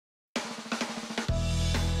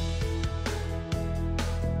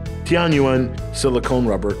Tianyuan silicone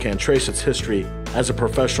rubber can trace its history as a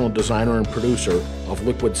professional designer and producer of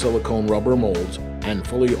liquid silicone rubber molds and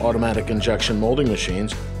fully automatic injection molding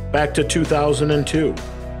machines back to 2002.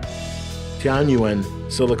 Tianyuan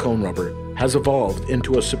silicone rubber has evolved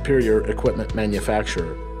into a superior equipment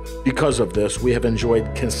manufacturer. Because of this, we have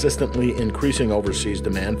enjoyed consistently increasing overseas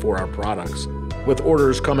demand for our products, with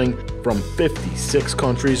orders coming from 56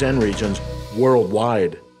 countries and regions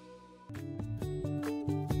worldwide.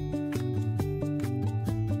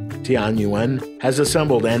 Tianyuan has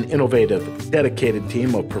assembled an innovative, dedicated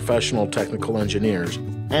team of professional technical engineers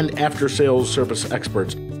and after-sales service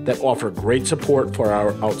experts that offer great support for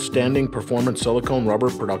our outstanding performance silicone rubber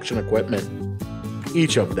production equipment.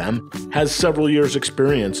 Each of them has several years'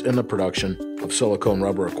 experience in the production of silicone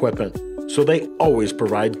rubber equipment, so they always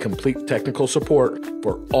provide complete technical support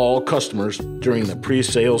for all customers during the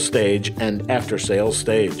pre-sales stage and after-sales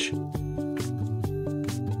stage.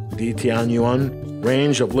 The Tianyuan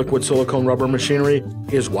range of liquid silicone rubber machinery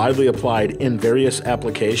is widely applied in various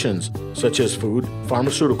applications such as food,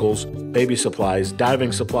 pharmaceuticals, baby supplies,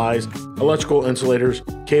 diving supplies, electrical insulators,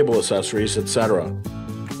 cable accessories, etc.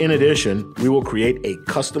 In addition, we will create a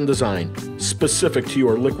custom design specific to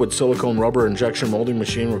your liquid silicone rubber injection molding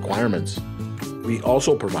machine requirements. We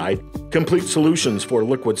also provide complete solutions for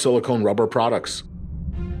liquid silicone rubber products.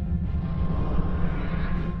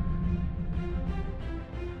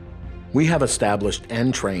 We have established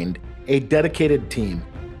and trained a dedicated team,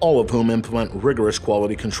 all of whom implement rigorous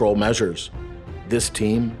quality control measures. This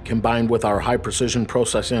team, combined with our high-precision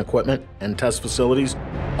processing equipment and test facilities,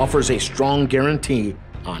 offers a strong guarantee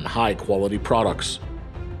on high-quality products.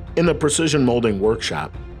 In the Precision Molding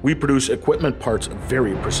Workshop, we produce equipment parts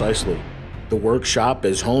very precisely. The workshop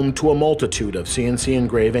is home to a multitude of CNC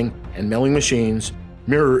engraving and milling machines,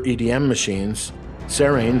 mirror EDM machines,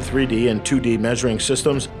 serine 3D and 2D measuring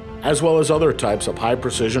systems, as well as other types of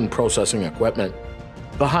high-precision processing equipment.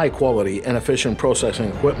 The high-quality and efficient processing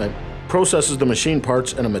equipment processes the machine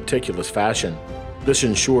parts in a meticulous fashion. This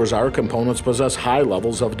ensures our components possess high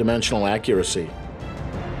levels of dimensional accuracy.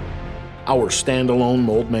 Our standalone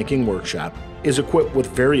mold-making workshop is equipped with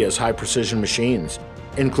various high-precision machines,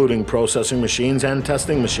 including processing machines and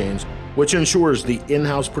testing machines, which ensures the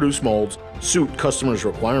in-house produced molds suit customers'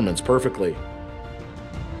 requirements perfectly.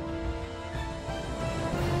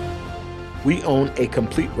 We own a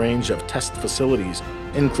complete range of test facilities,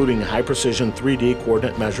 including high-precision 3D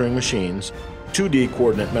coordinate measuring machines, 2D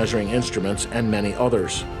coordinate measuring instruments, and many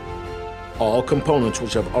others. All components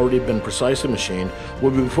which have already been precisely machined will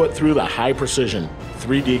be put through the high-precision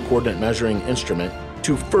 3D coordinate measuring instrument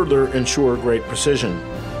to further ensure great precision.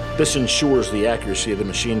 This ensures the accuracy of the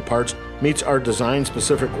machine parts meets our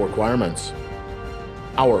design-specific requirements.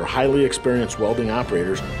 Our highly experienced welding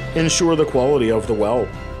operators ensure the quality of the weld,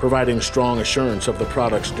 providing strong assurance of the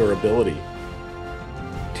product's durability.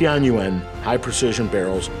 Tianyuan high-precision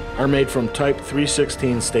barrels are made from Type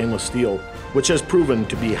 316 stainless steel, which has proven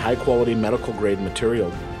to be high-quality medical-grade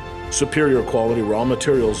material. Superior quality raw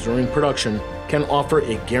materials during production can offer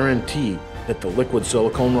a guarantee that the liquid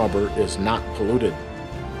silicone rubber is not polluted.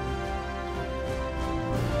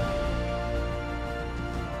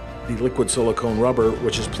 The liquid silicone rubber,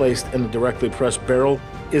 which is placed in the directly pressed barrel,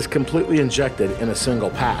 is completely injected in a single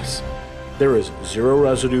pass. There is zero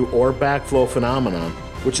residue or backflow phenomenon,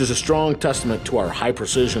 which is a strong testament to our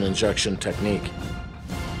high-precision injection technique.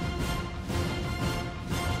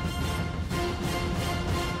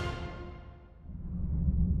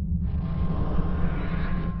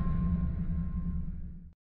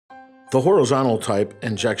 The horizontal type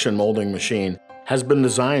injection molding machine has been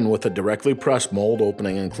designed with a directly pressed mold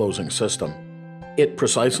opening and closing system. It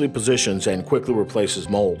precisely positions and quickly replaces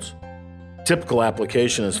molds. Typical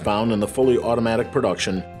application is found in the fully automatic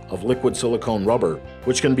production of liquid silicone rubber,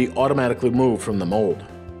 which can be automatically moved from the mold.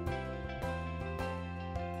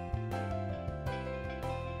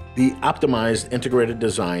 The optimized integrated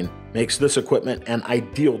design makes this equipment an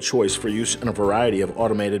ideal choice for use in a variety of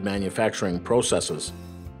automated manufacturing processes.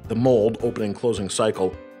 The mold opening-closing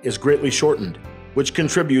cycle is greatly shortened, which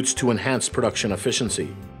contributes to enhanced production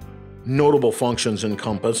efficiency. Notable functions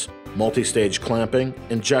encompass multi-stage clamping,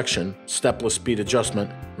 injection, stepless speed adjustment,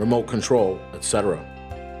 remote control, etc.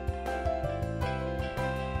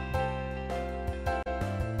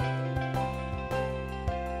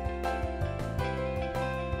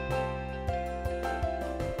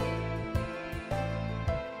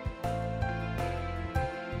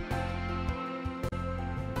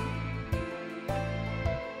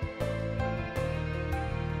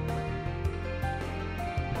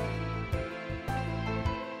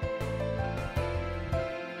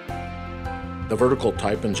 The vertical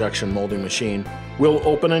type injection molding machine will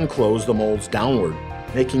open and close the molds downward,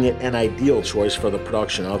 making it an ideal choice for the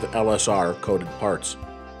production of LSR coated parts.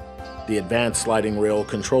 The advanced sliding rail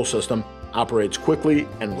control system operates quickly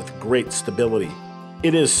and with great stability.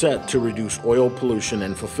 It is set to reduce oil pollution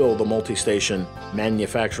and fulfill the multi-station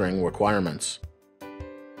manufacturing requirements.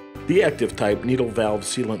 The active type needle valve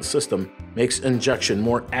sealant system makes injection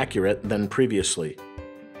more accurate than previously.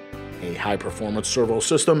 A high-performance servo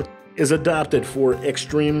system is adopted for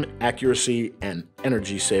extreme accuracy and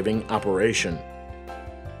energy-saving operation.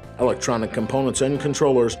 Electronic components and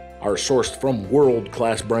controllers are sourced from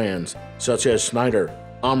world-class brands such as Schneider,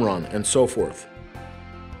 Omron, and so forth.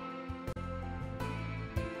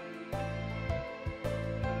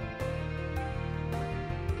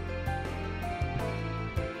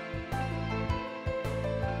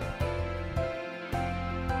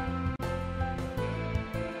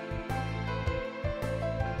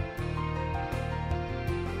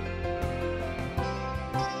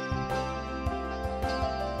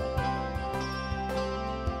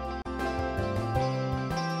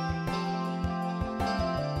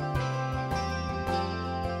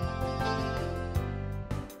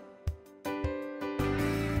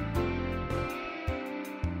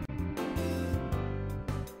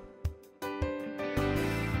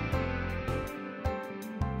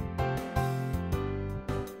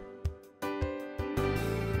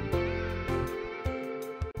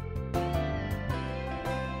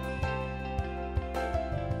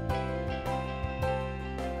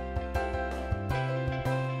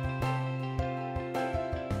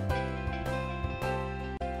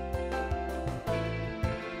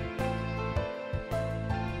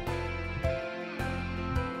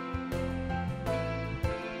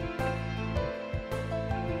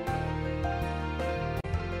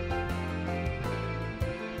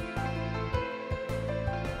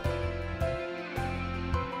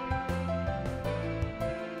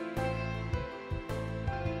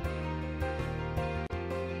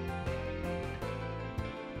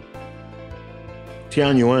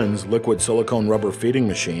 Tianyuan's liquid silicone rubber feeding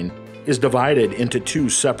machine is divided into two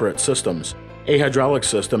separate systems, a hydraulic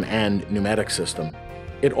system and pneumatic system.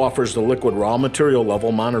 It offers the liquid raw material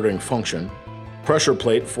level monitoring function, pressure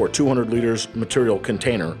plate for 200 liters material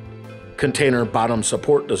container, container bottom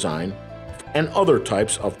support design, and other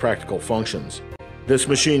types of practical functions. This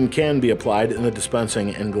machine can be applied in the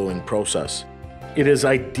dispensing and gluing process. It is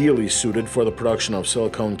ideally suited for the production of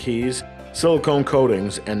silicone keys, silicone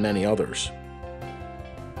coatings, and many others.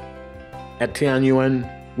 At Tianyuan,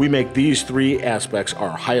 we make these three aspects our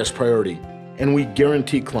highest priority, and we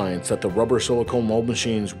guarantee clients that the rubber silicone mold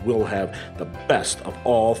machines will have the best of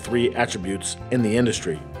all three attributes in the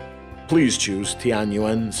industry. Please choose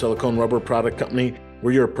Tianyuan Silicone Rubber Product Company,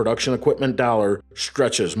 where your production equipment dollar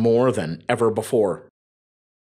stretches more than ever before.